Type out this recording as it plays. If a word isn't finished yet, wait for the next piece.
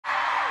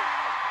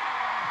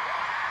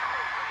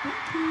Without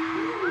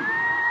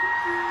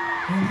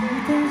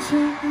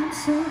you, I'm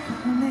so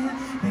lonely.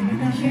 Maybe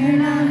not here,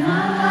 not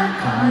all I'm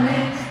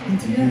calling.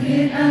 Into your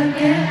heat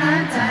again,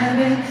 I'm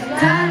diving.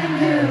 Darling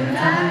you,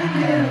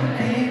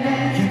 baby.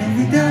 You know,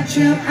 without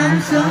you, I'm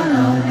so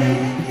lonely.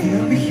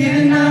 You'll be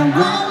here, now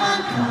all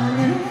I'm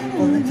calling.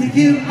 Falling to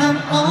you, I'm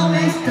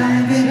always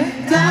diving.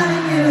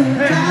 Darling you,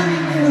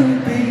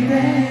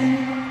 baby.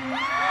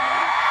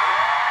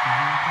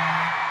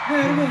 네,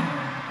 여러분,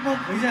 한번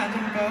의자에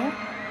앉아볼까요?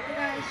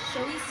 Guys,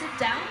 shall we sit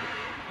down?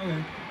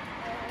 Okay.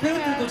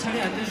 태연들도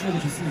자리에 앉아주셔도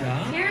좋습니다.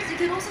 Parents, you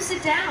can also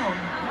sit down.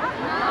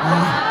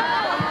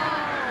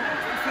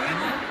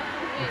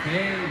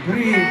 오케이.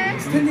 우리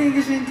스탠딩에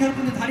계신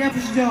여러분들 다리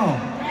아프시죠?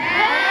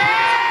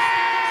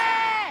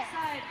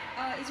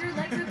 Is your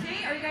legs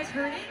okay? Are you guys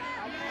hurting?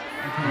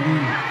 우리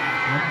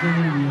안전을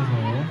위해서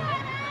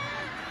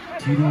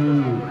뒤로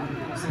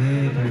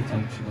세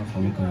발자국씩만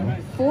가볼까요?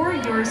 For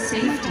your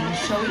safety,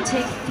 shall we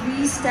take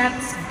 3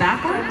 steps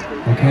backward?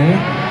 오케이.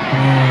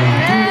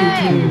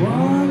 3, 2,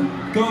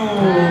 1, go!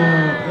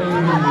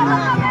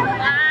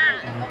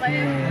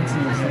 오케이.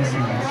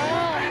 잘했습니다.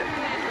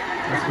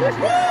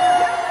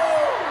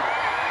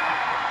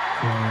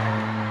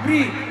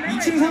 우리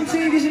 2층,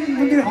 3층에 계신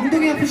분들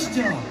엉덩이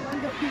아프시죠?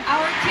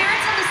 Our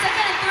parents on the 2nd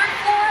and 3rd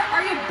floor,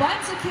 are your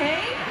butts okay?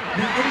 네,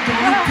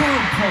 엉덩이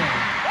펑펑.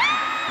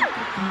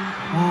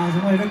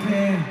 정말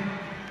이렇게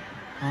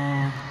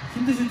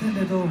힘드실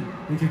텐데도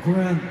이렇게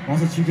공연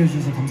와서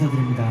즐겨주셔서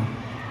감사드립니다.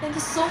 Thank you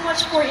so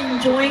much for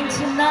enjoying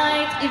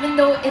tonight, even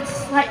though it's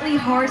slightly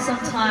hard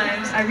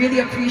sometimes. I really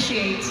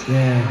appreciate.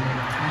 네,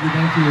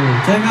 thank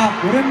you.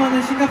 저희가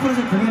오랜만에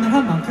싱가포르에서 공연을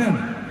한 만큼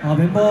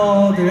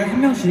멤버들 한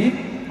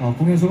명씩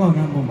공연 소감을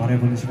한번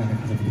말해보는 시간을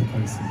가져보도록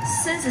하겠습니다.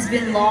 Since it's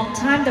been a long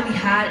time that we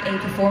had a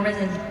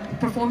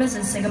performance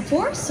in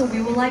Singapore, so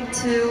we would like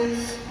to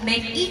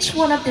make each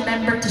one of the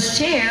members to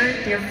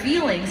share their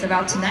feelings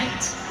about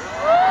tonight.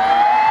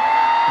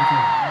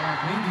 Okay,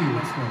 thank you.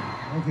 Let's go.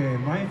 Okay,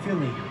 my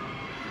feeling.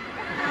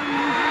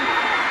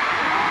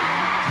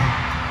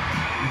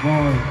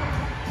 이번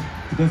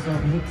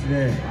부더스럼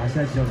콘서트의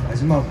아시아 지역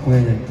마지막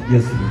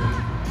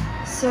공연이었습니다.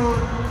 So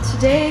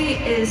today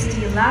is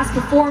the last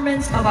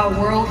performance of our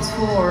world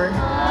tour.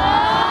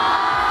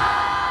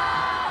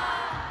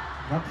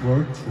 Not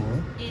world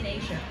tour. In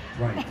Asia.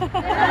 Right.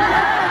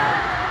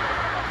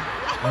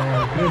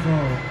 그래서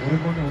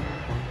오랜만에 온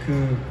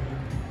만큼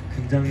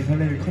굉장히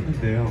설렘이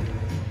컸는데요.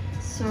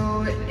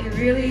 So it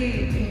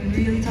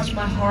really touched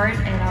my heart,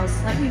 and I was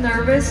slightly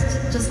nervous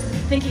just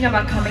thinking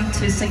about coming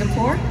to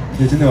Singapore.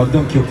 예전에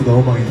왔던 기억도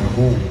너무 많이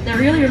나고. That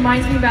really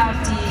reminds me about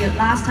the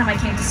last time I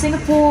came to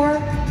Singapore.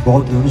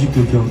 먹었던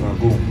음식도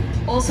기억나고.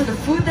 Also the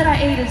food that I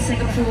ate in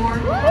Singapore.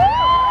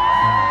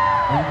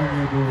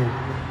 아무래도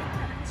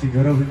지금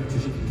여러분이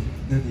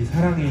주시는 이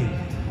사랑이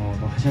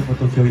다시 한번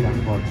또 기억이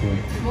나는 것 같아요.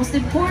 Most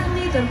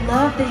importantly, the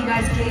love that you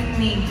guys gave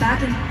me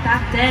back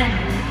then.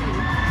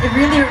 It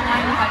really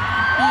reminded me of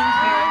being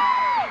here.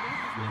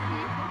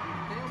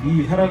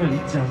 이 사랑을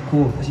잊지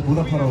않고 다시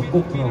보답하러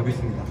꼭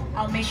돌아오겠습니다.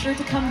 I'll make sure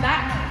to come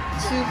back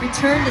to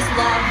return this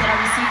love that I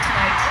received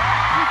tonight.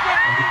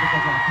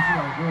 그때까지 아프지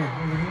말고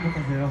오늘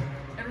행복하세요.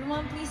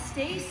 Everyone, please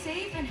stay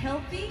safe and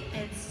healthy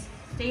and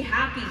stay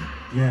happy.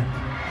 Yeah.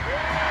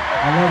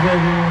 I love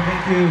everyone.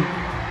 Thank you.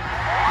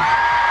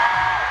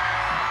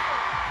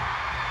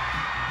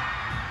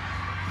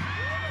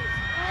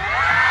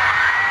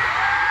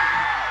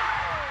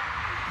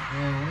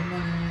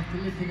 오랜만에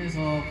필리핀에서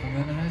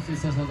공연을 할 수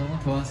있어서 너무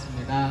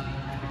좋았습니다.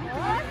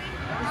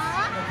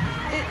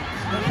 It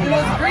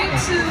was great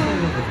to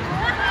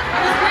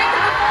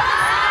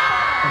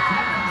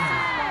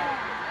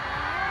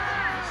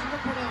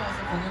싱가포르에 와서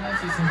공연할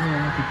수 있어서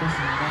너무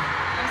기뻤습니다.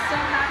 I'm so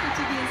happy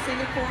to be in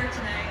Singapore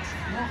tonight.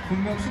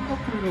 분명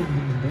싱가포르라고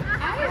했는데?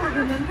 I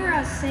remember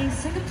us saying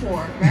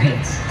Singapore,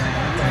 right?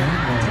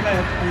 제가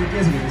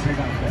얘기해서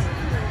제가 안 했어요.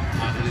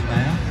 아,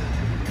 그랬나요?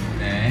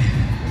 네.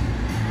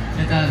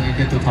 일단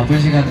이렇게 또 바쁜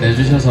시간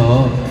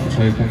내주셔서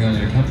저희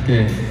공연을 이렇게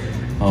함께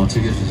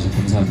즐겨주셔서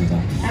감사합니다.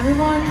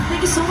 Everyone, thank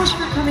you so much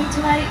for coming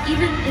tonight,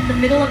 even in the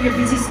middle of your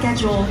busy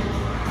schedule.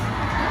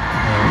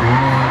 오늘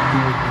또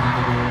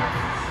공연으로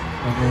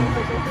너무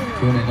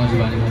좋은 에너지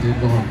많이 받을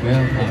것 같고요.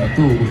 다음에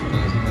또 오고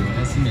싶다는 생각을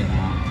했습니다.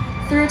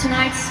 Through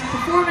tonight's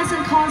performance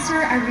and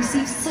concert, I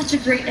received such a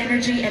great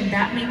energy, and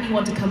that made me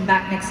want to come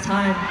back next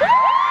time.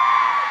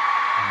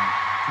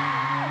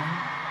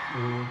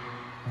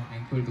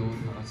 앵콜도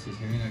다 같이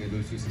재미나게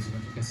놀 수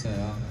있었으면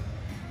좋겠어요.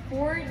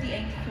 For the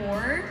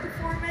encore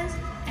performance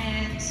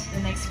and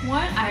the next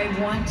one, I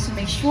want to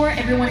make sure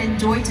everyone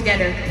enjoy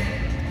together.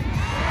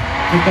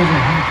 끝까지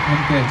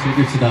함께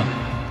즐깁시다.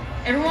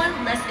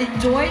 Everyone, let's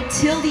enjoy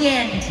till the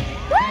end.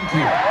 Thank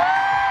you.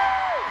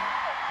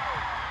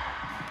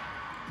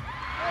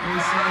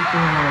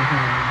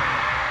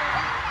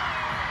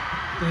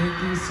 Thank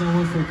you so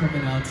much for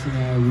coming out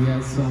tonight. We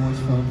had so much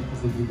fun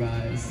because of you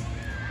guys.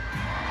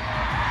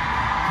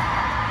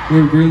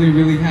 we're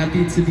really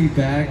happy to be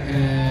back,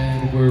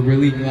 and we're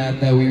really glad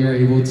that we were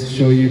able to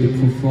show you the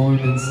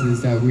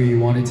performances that we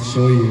wanted to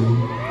show you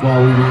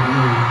while we were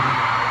here.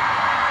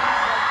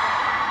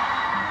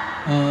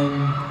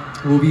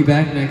 We'll be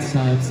back next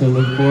time, so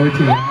look forward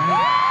to that.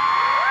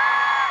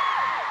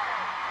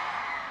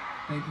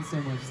 Thank you so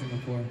much,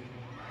 Singapore.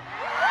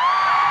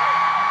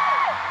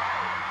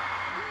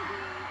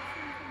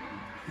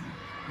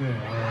 네,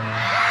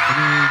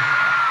 오늘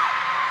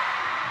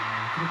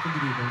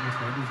트로트들이 너무 잘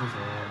부셔서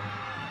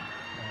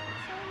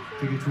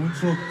되게 좋은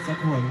추억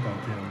쌓고 가는 것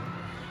같아요.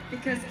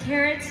 Because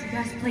Carrots, you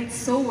guys played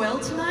so well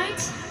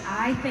tonight.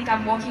 I think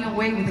I'm walking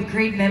away with a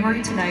great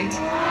memory tonight.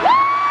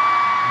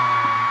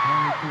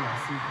 다음에 또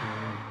왔을 때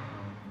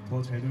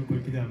더 잘 놀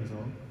걸 기대하면서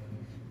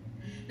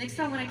Next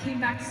time when I came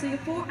back to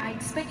Singapore, I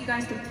expect you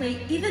guys to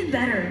play even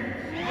better.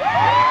 열심히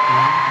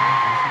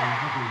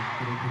하고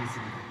있도록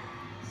하겠습니다.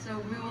 So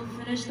we will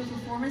finish the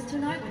performance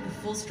tonight with the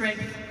full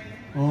strength.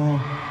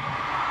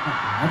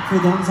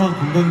 앞으로도 항상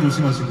건강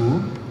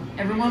조심하시고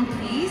Everyone,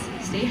 please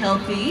stay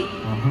healthy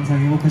항상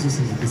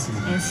행복하셨으면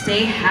좋겠습니다. and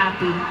stay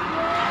happy.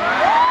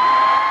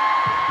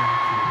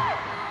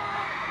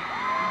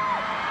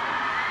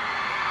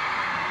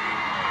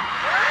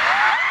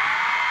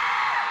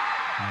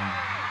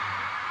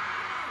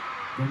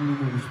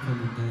 너무너무 오고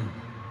싶었는데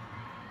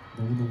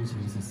너무너무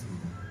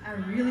재밌었습니다. I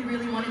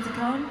really wanted to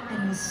come,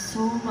 and it was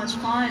so much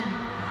fun.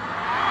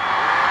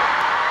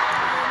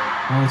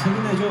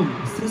 최근에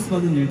좀 스트레스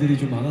받는 일들이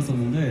좀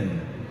많았었는데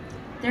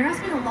There has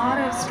been a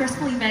lot of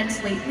stressful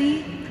events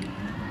lately,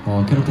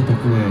 캐럿들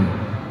덕분에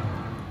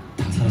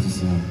다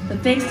사라졌어요.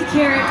 but thanks to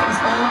Carrot,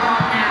 it's all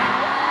gone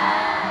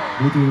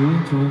now. 모두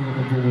좋은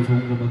것만 보고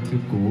좋은 것만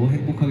듣고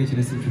행복하게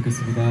지냈으면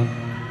좋겠습니다.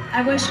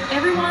 I wish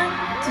everyone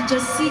to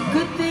just see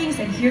good things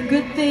and hear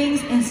good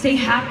things and stay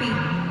happy.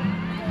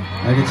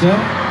 알겠죠?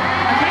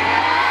 Okay?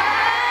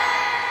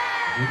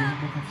 모두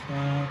행복합시다.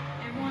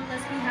 Everyone,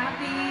 let's be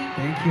happy.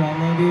 Thank you, I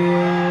love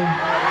you.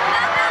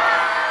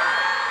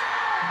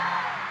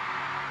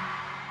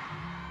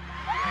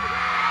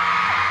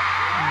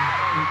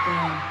 일단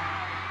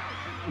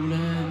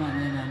오랜만에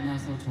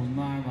만나서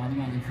정말 많이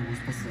보고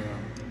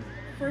싶었어요.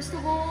 First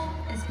of all,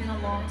 it's been a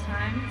long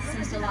time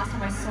since the last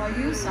time I saw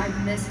you, so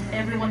I've missed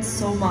everyone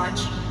so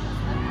much.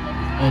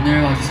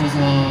 오늘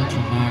와주셔서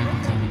정말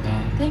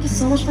감사합니다. Thank you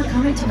so much for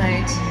coming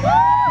tonight.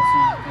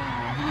 아까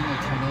하는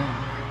것처럼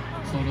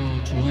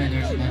서로 좋은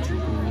에너지만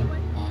주고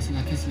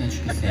생각했으면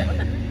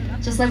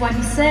좋겠어요. Just like what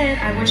he said,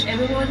 I wish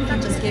everyone can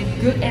just give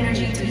good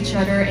energy to each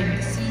other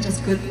and see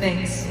just good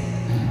things.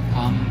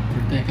 다음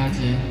볼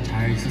때까지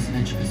잘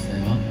있었으면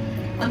좋겠어요.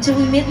 Until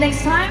we meet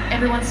next time,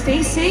 everyone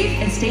stay safe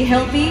and stay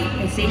healthy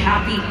and stay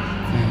happy.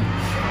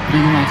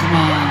 그리고 마지막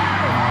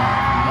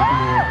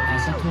그리고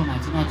아시아 투어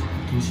마지막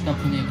도시다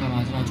보니까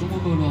마지막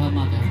중국어로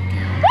한마디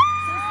할게요.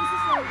 Since this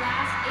is our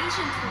last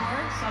Asian tour,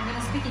 so I'm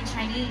gonna speak in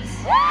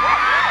Chinese.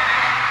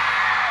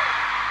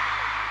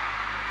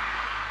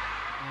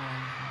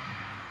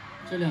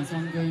 这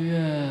2-3个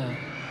月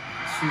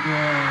去过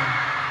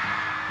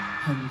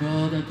很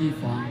多的地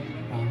方，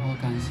然后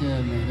感谢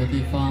每个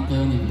地方都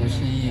有你们的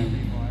身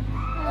影，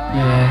也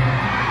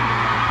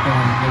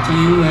正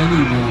因为你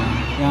们，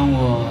让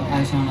我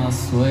爱上了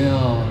所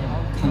有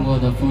看过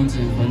的风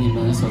景和你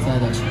们所在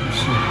的城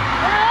市。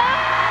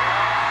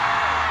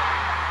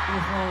以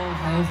后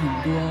还有很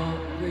多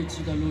未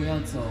知的路要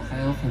走，还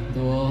有很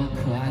多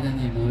可爱的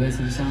你们未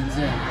曾相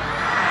见，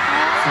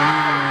所以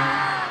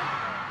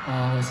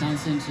我相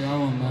信只要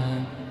我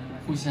们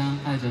互相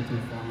爱着对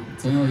方，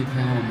总有一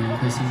天我们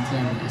会相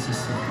见的。谢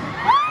谢。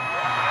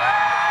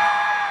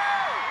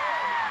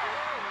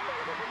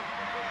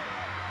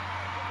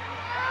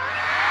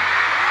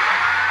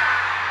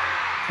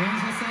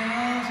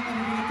재밌었어요,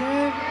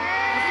 친구들.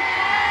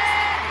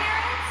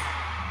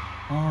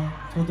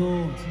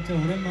 저도 진짜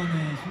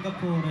오랜만에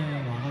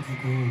싱가포르에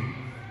와가지고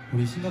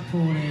우리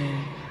싱가포르에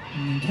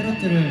있는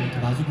캐럿들을 이렇게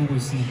마주보고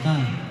있으니까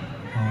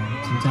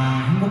진짜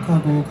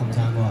행복하고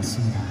감사한 것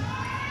같습니다.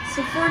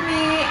 So for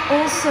me,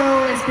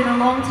 also, it's been a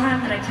long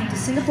time that I came to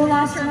Singapore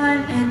last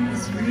time, and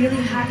it's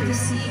really happy to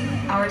see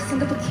our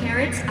Singapore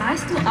carrots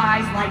eyes to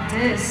eyes like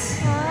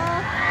this.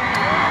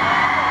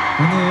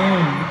 오늘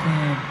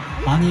이렇게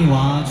많이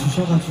와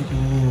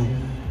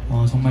주셔가지고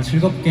정말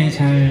즐겁게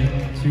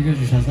잘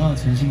즐겨주셔서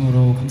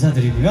진심으로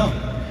감사드리고요.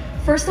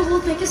 First of all,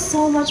 thank you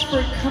so much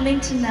for coming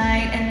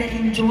tonight and then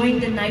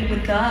enjoying the night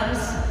with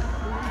us.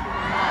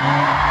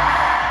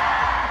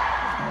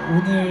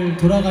 오늘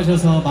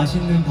돌아가셔서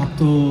맛있는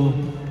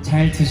밥도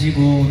잘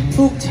드시고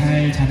푹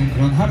잘 자는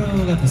그런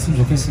하루가 됐으면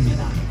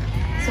좋겠습니다.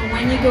 So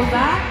when you go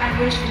back, I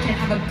wish you can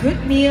have a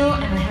good meal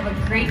and have a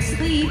great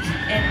sleep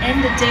and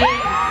end the day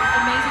with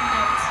amazing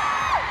notes.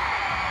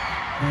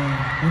 네,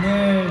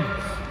 오늘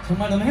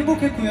정말 너무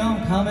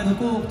행복했고요. 다음에도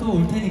꼭 또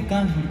올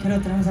테니까 우리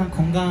캐럿들 항상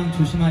건강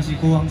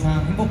조심하시고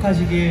항상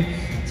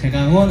행복하시길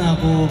제가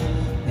응원하고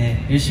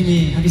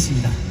열심히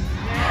하겠습니다.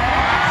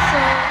 So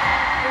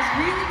it was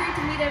really great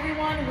to meet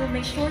everyone. We'll make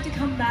make sure to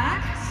come back.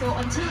 So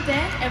until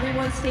then,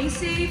 everyone stay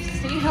safe,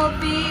 stay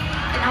healthy,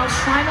 and I'll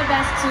try my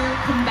best to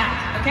come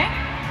back, okay?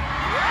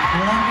 I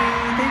love you.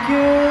 Thank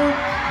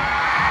you.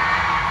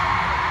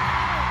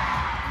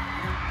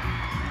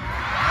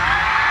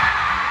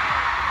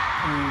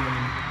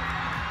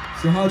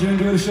 So how'd you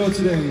enjoy the show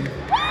today?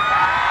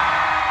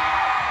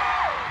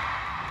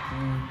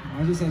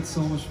 I just had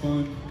so much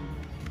fun.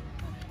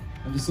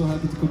 I'm just so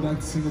happy to come back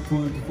to Singapore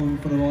and perform in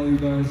front of all you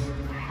guys.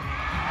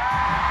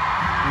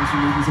 Thanks for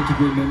making such a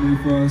great memory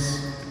for us.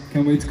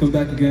 Can't wait to come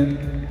back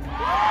again.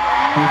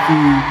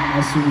 Hopefully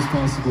as soon as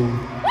possible.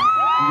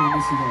 I'm gonna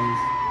miss you guys.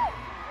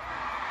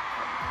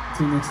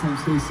 Until next time,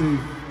 stay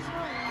safe.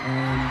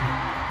 And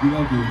we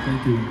love you.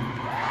 Thank you.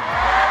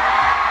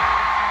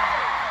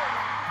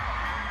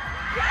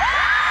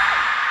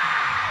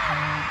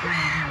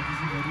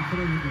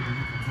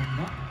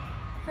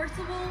 First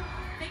of all,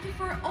 thank you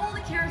for all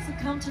the carers who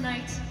come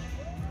tonight.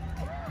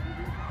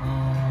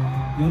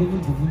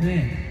 여러분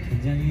덕분에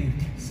굉장히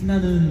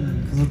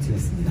신나는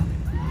콘서트였습니다.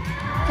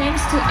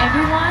 Thanks to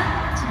everyone,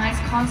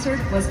 tonight's concert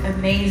was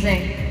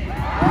amazing.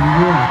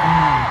 그리고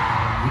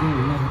아까 무대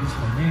올라가기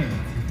전에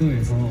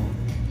국도에서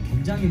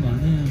굉장히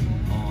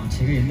많은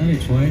제가 옛날에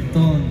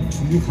좋아했던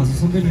중국 가수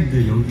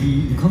선배님들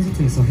여기 이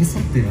콘서트에서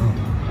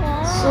했었대요.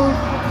 So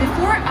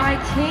before I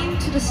came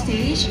to the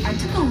stage, I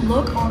took a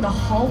look on the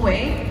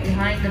hallway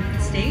behind the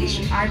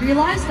stage. I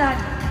realized that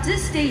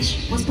this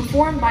stage was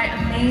performed by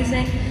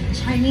amazing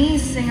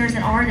Chinese singers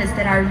and artists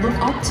that I look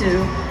up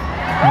to.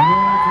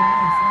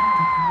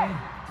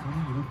 저는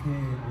이렇게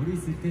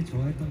어렸을 때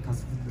좋아했던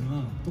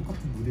가수분들과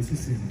똑같은 무대 쓸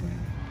수 있는 거예요.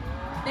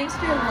 Thanks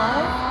for your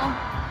love.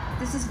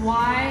 This is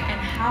why and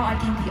how I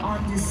can be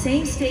on the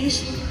same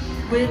stage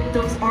with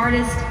those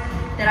artists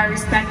that I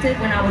respected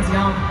when I was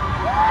young.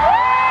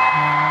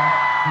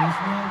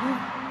 열심히 하고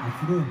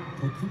앞으로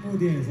더 큰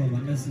무대에서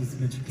만날 수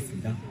있으면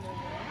좋겠습니다.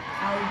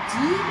 I'll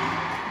do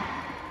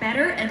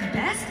better and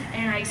best,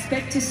 and I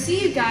expect to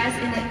see you guys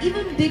in an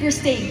even bigger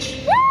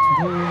stage.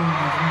 저도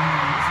나중에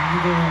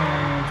중국어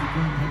조금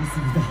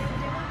하겠습니다.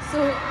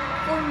 So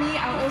for me,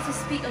 I'll also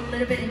speak a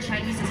little bit in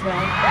Chinese as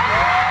well.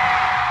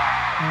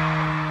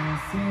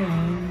 虽然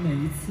每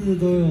一次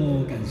都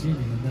有感谢你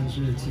们，但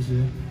是其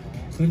实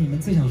和你们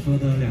最想说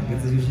的两个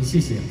字就是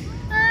谢谢。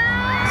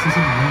谢谢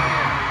你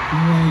们。因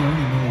为有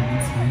你们，我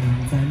们才能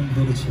在那么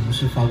多的城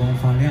市发光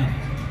发亮，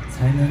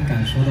才能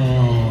感受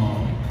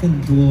到更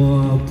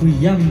多不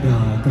一样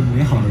的、更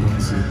美好的东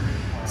西。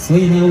所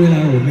以呢，未来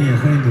我们也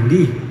会努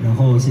力，然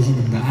后谢谢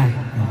你们的爱，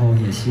然后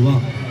也希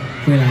望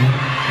未来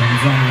能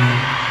在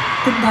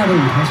更大的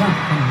舞台上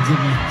和你们见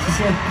面。谢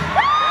谢。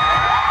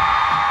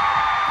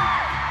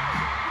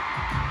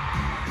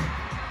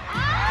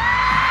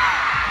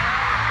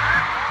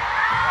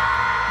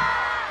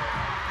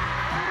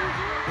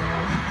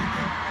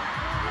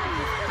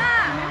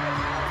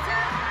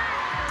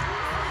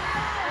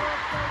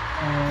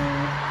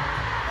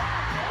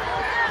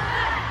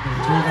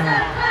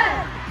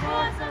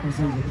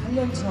벌써 이제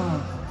 8년차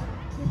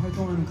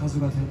활동하는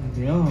가수가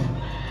됐는데요.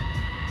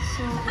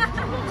 So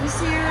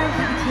this year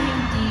we became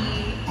the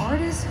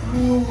artists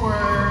who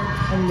were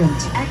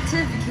 8년차.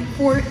 active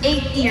for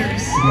 8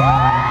 years.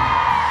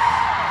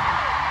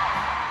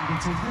 이게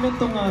참 8년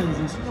동안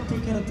이제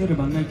싱가포르 캐럿들을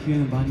만날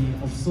기회는 많이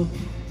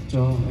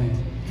없었죠. 네.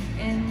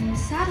 And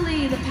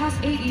sadly, in the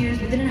past 8 years,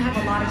 we didn't have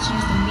a lot of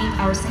chance to meet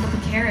our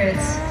Singapore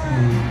carrots.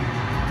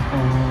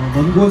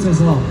 먼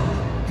곳에서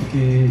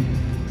이렇게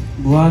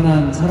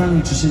무한한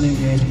사랑을 주시는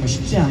게 정말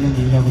쉽지 않은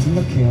일이라고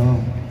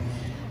생각해요.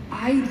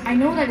 I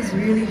know that it's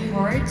really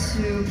hard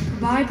to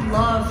provide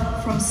love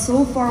from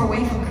so far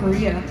away from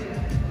Korea.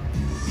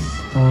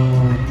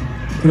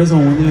 그래서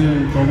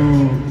오늘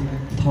너무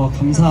더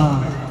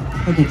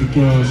감사하게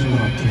느껴진 것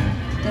같아요.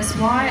 That's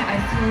why I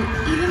feel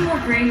even more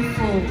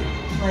grateful,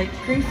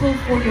 grateful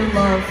for your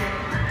love.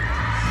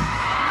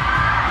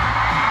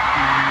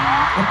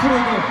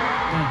 앞으로도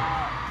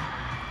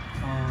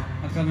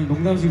아까는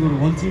농담식으로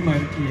원팀만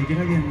이렇게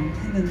얘기를 하긴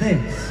했는데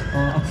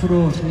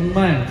앞으로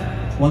정말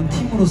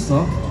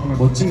원팀으로서 정말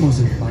멋진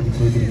모습 많이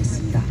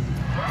보여드리겠습니다.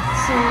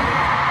 So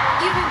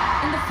even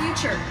in the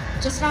future,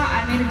 just now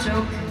I made a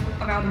joke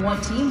about one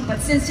team,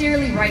 but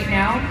sincerely right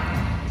now,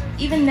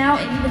 even now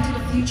and even to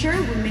the future,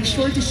 we'll make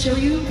sure to show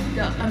you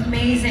the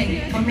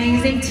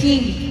amazing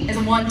team as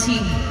one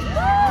team.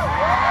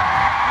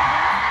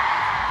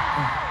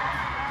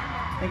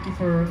 Thank you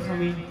for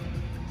coming.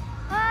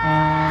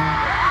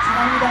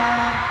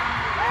 사랑합니다.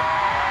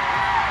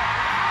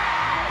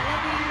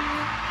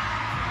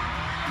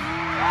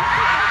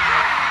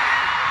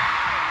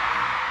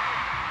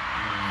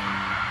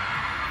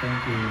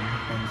 Thank you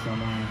so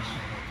much.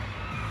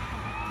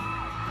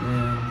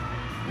 Yeah,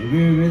 we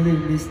really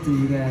missed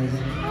you guys.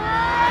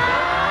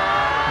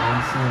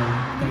 So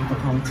thank you for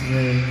coming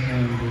today.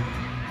 And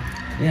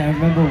yeah, I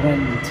remember when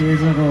 2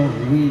 years ago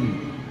we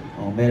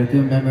made a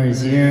good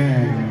memories here,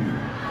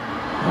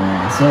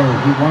 and so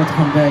we wanted to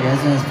come back as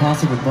soon as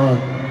possible, but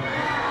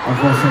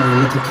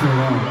unfortunately it took too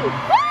long.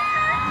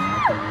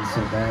 I thought it was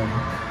so bad.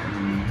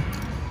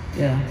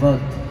 Yeah, but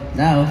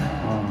now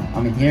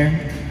I'm in here.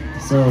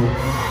 So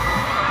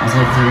as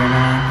I do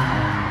now,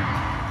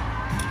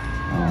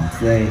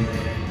 today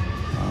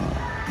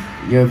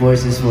your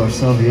voices were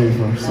so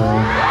beautiful. So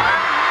yeah,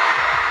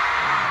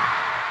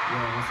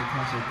 it's a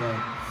touch of that.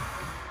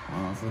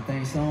 So thank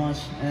you so much,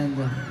 and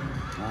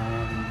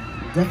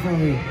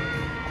definitely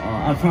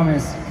I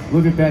promise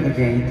we'll be back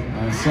again.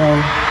 So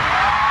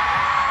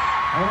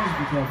always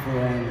be careful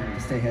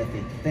and stay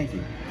healthy. Thank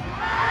you.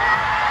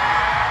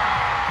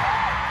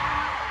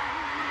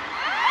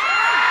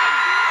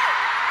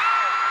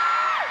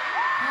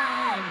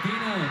 Hi, I'm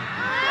Dina.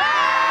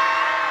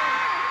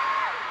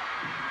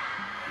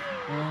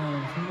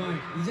 정말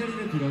이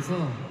자리를 빌어서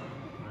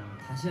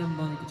다시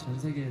한번 전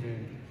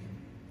세계를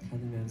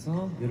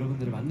다니면서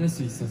여러분들을 만날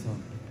수 있어서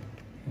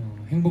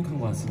행복한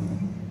것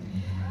같습니다.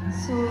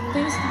 So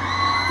thanks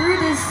through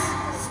this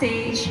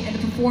stage and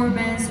the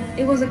performance,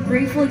 it was a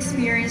grateful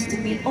experience to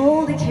meet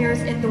all the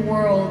cares in the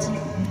world.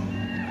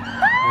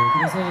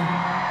 그래서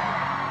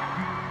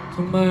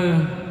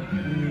정말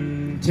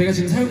제가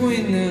지금 살고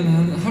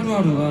있는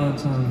하루하루가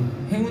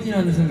참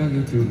행운이라는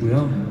생각이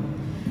들고요.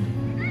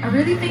 I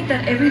really think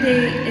that every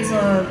day is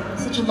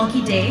such a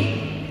lucky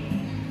day.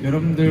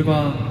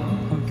 여러분들과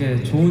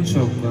함께 좋은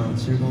추억과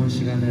즐거운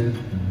시간을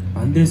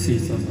만들 수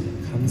있어서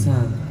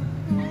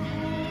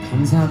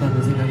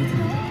감사하다는 생각이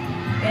듭니다.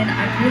 And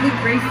I'm really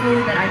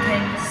grateful that I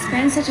can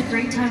spend such a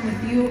great time with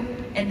you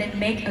and then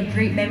make a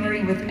great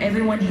memory with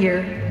everyone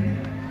here.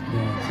 네,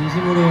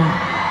 진심으로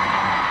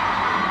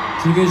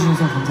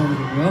즐겨주셔서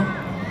감사드리고요.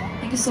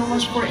 Thank you so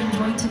much for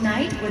enjoying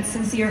tonight with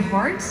sincere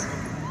hearts.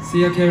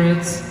 See ya,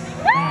 carrots.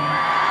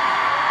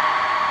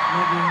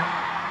 Love you.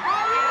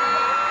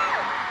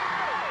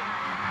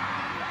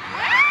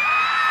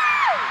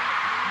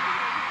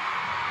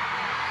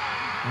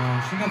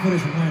 싱가포르에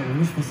정말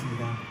오고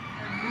싶었습니다. I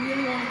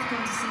really wanted to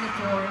come to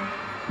Singapore.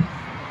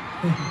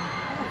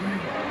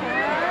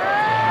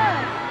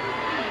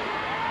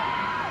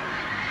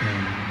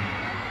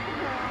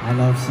 I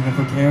love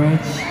Singapore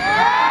carrots.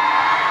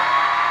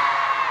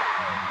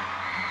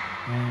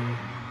 And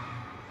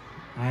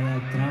I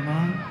love drama.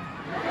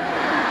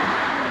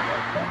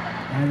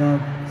 I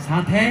love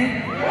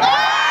satay.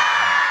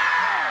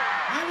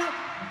 I love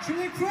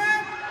chili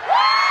crab.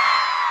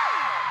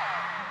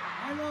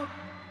 I love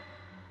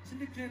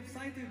chili crab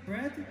side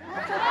bread.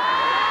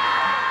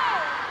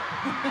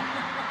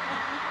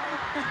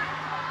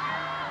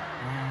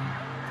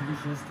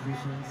 Delicious,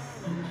 delicious.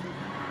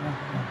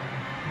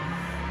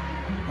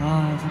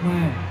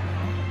 정말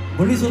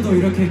멀리서도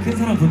이렇게 큰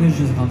사랑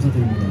보내주셔서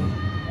감사드립니다.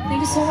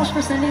 Thank you so much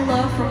for sending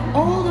love from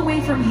all the way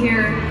from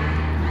here.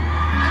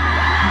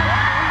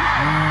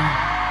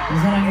 이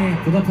사랑에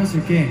보답할 수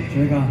있게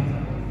저희가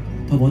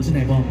더 멋진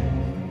앨범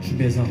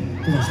준비해서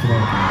또 다시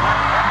돌아올게요.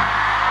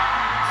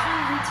 To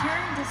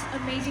return this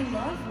amazing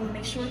love, we'll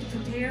make sure to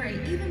prepare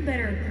an even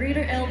better,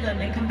 greater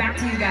album and come back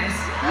to you guys.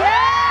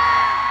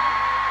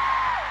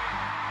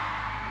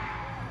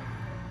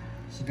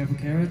 싱가포르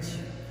캐럿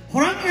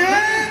호랑이!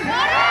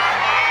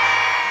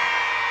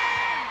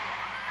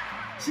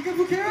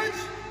 싱가포르 캐럿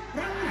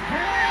호랑이!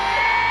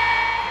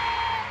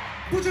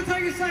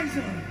 부족하게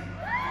사이즈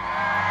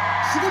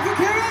싱가포르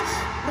캐럿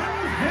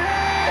호랑이!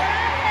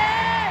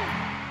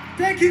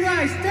 Thank you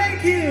guys,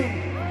 thank you!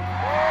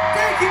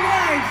 Thank you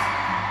guys!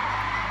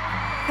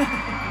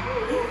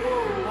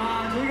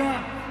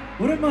 저희가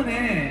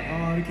오랜만에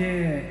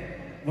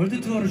이렇게 월드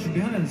투어를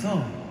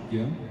준비하면서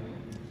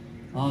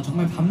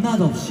정말 밤낮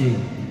없이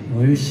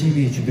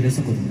열심히 준비를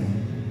했었거든요.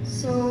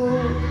 So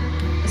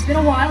it's been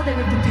a while that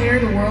we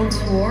prepared a world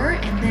tour,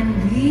 and then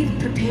we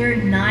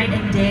prepared night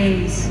and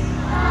days.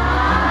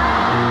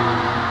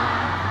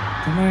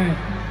 정말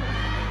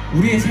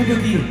우리의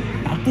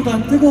새벽이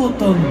낮보다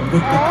뜨거웠던 것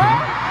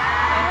같아요.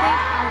 I think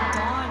our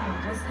dawn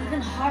was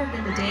even hotter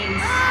than the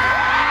days.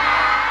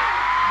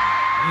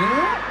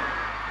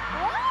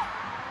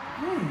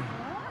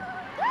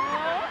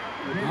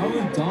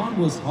 Our dawn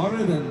was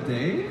hotter than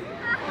day?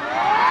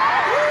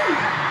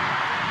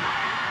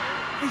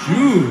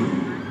 True.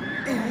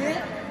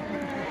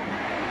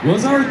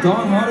 Was our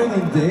dawn hotter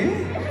than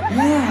day?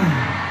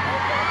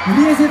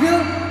 우리의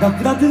새벽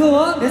낮보다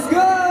뜨거워. Let's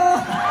go!